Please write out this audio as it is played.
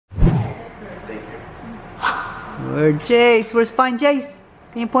Where's Jace? Where's Fine Jace?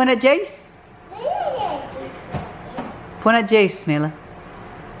 Can you point at Jace? Point at Jace, Mela.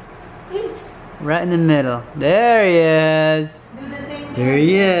 Right in the middle. There he is. Do the same There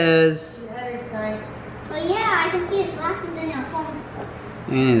he is. The other side. Oh yeah, I can see his glasses in your phone.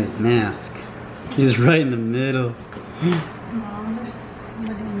 And his mask. He's right in the middle. No, there's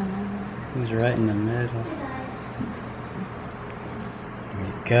somebody in the middle. He's right in the middle. Hey guys. There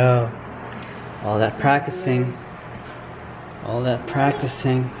you go. All that practicing. All that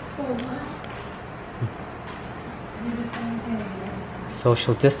practicing.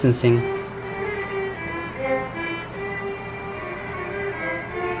 Social distancing.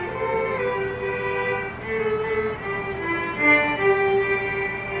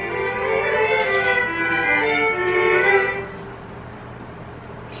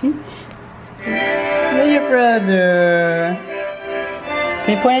 Look at your brother.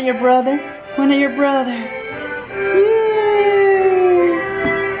 Can you point at your brother? Point at your brother. Yay!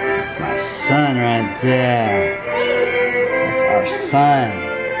 That's my son right there. That's our son.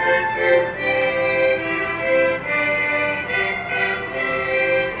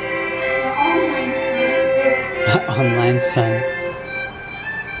 Online son.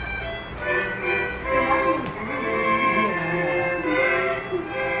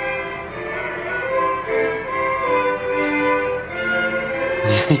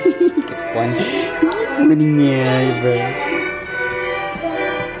 Pointing at you, bro.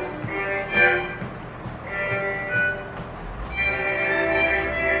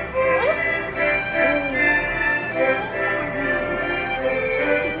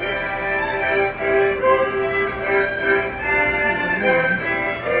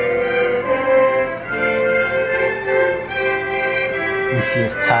 Let me see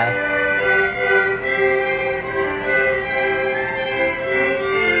his tie.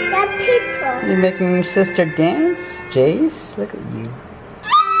 You're making your sister dance, Jace? Look at you.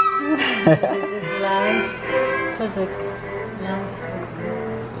 This is live. So it's like live.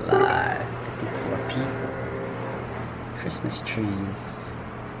 Live. 54 people. Christmas trees.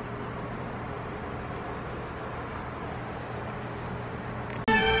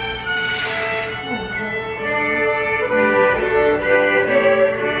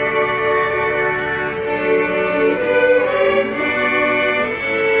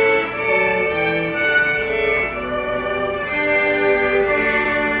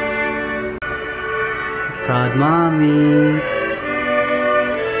 Proud mommy.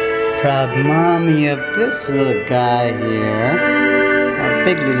 Proud mommy of this little guy here. Our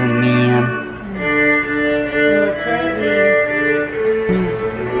big little man.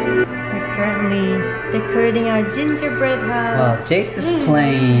 We're currently decorating our gingerbread house. While Jace is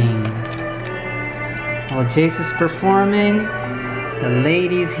playing. While Jace is performing, the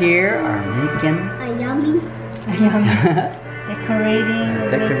ladies here are making A yummy.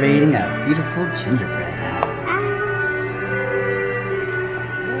 Decorating a beautiful gingerbread house.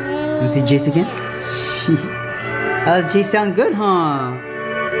 You see Jace again? Jace sound good, huh?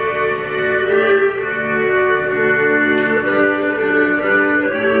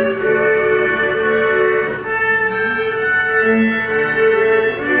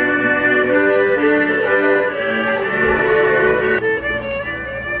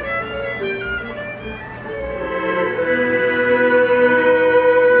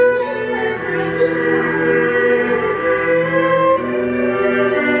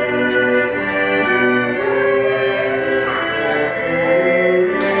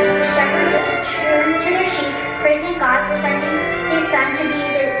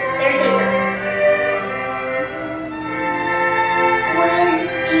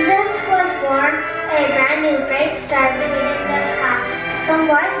 Some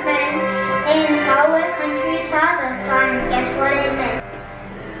wise men in faraway country saw the star and guessed what it meant.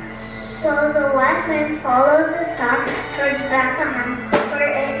 So the wise men followed the star towards Bethlehem,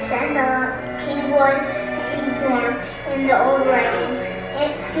 where it said the king would be born in the old writings.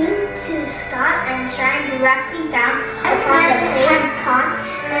 It seemed to stop and shine directly down upon the place taught.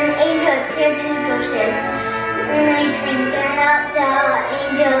 An angel appeared to Joseph in a dream. The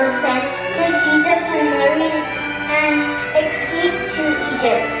angel said, "Take Jesus and Mary and escape to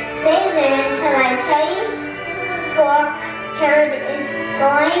Egypt. Stay there until I tell you, for Herod is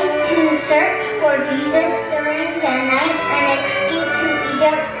going to search for Jesus during the night and escape to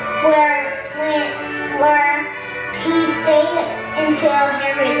Egypt, where he stayed until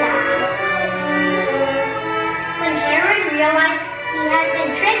Herod died." When Herod realized he had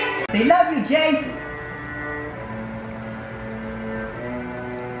been tricked, They love you, Jace.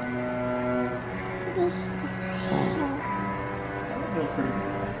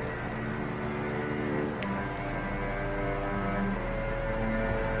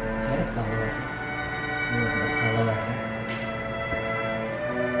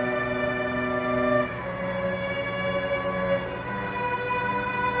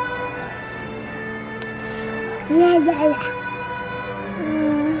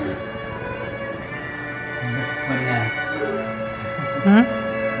 Hmm?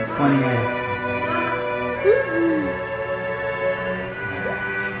 It's pointing at it.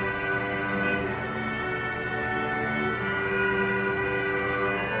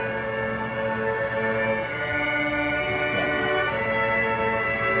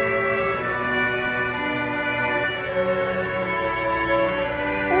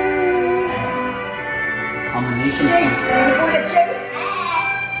 Combination.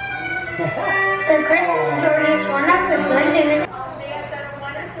 The Christmas story is one of the good news. They have done a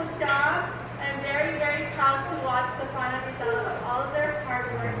wonderful job. I'm very, very proud to watch the final result of all of their hard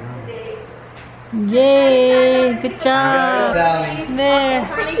work today. Yay! Good job. There.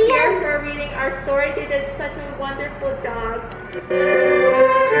 Coming here for reading our story. They did such a wonderful job.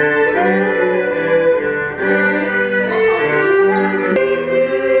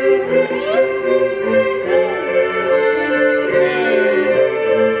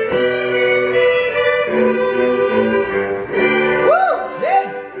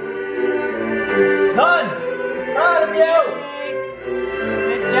 Son, so proud of you.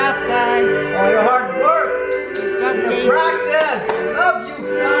 Good job, guys. All your hard work. Good job, Your Jace. practice. I love you,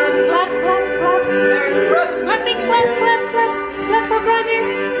 son. Clap, clap, clap. Merry Christmas. Clapping, to clap, you. clap, clap. Clap for brother.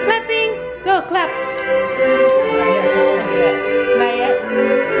 Clapping. Go, clap. Yes, not yet. Not yet.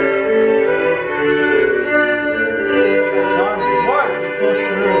 Hard work you put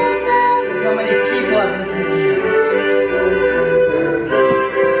through. Look how many people have listened to you.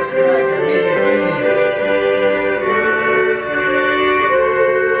 You're an amazing team.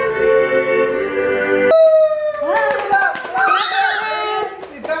 Clap, clap.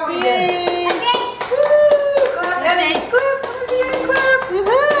 Sit down again. Clap, Eddie. Clap. Let me see you clap.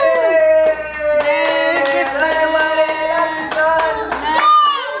 Yay! Bye, buddy. Love you, son.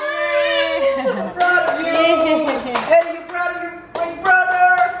 So proud of you. Eddie,